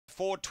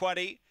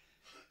420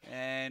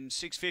 and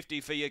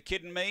 $6.50 for You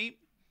Kiddin' Me.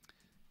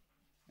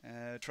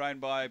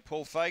 Trained by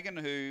Paul Fagan,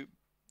 who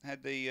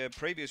had the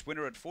previous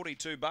winner at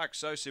 $42.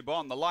 So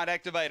Sibon, the light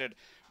activated.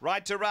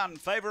 Right to run.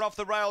 Favourite off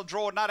the rail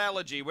draw, Nut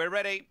Allergy. We're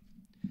ready.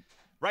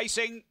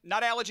 Racing,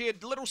 Nut Allergy, a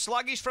little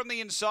sluggish from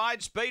the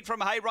inside. Speed from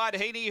Hayride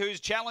Heaney,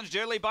 who's challenged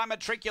early by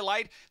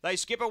Matriculate. They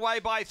skip away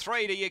by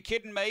 3 to You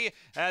Kiddin' Me.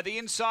 The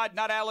inside,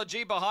 Nut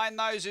Allergy. Behind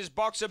those is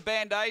Boxer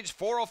Band-Aids.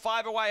 4 or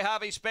 5 away,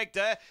 Harvey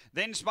Spectre.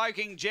 Then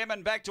Smoking Gem,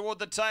 and back toward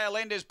the tail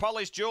end is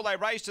Polished Jewel. They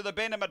race to the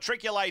bend and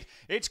Matriculate.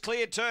 It's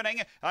clear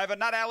turning over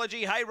Nut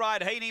Allergy,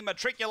 Hayride Heaney,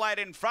 Matriculate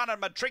in front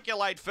and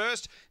Matriculate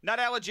first. Nut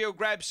Allergy will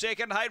grab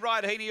second.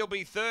 Hayride Heaney will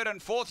be third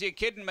and fourth. You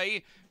Kiddin'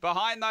 Me.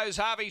 Behind those,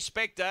 Harvey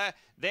Spectre.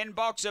 Then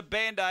Boxer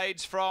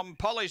Band-Aids from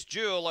Polished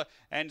Jewel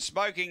and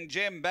Smoking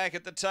Gem back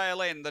at the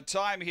tail end. The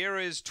time here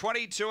is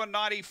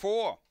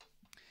 22:94.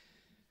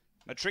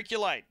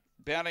 Matriculate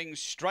bounding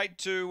straight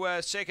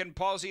to second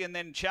posse and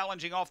then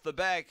challenging off the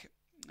back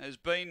has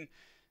been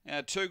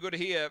too good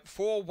here.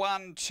 4,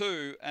 1,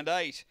 2 and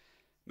 8.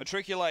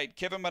 Matriculate,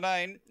 Kevin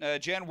Manane,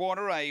 Jan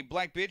Warner, a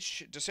black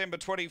bitch, December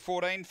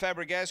 2014,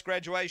 Fabregas,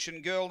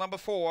 Graduation Girl, number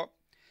 4.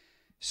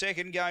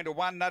 Second going to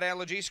 1, Nut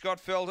Allergy, Scott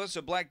Feltus,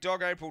 a black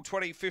dog, April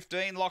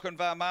 2015,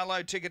 Lochinvar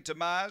Marlow, Ticket to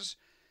Mars.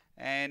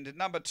 And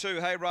number 2,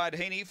 Hayride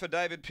Heaney for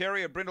David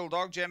Perry, a brindle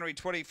dog, January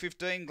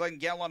 2015, Glen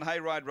Gallon,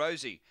 Hayride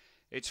Rosie.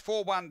 It's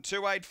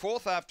 4-1-2-8,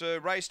 fourth after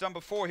race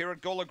number 4 here at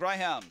Gawler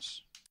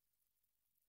Greyhounds.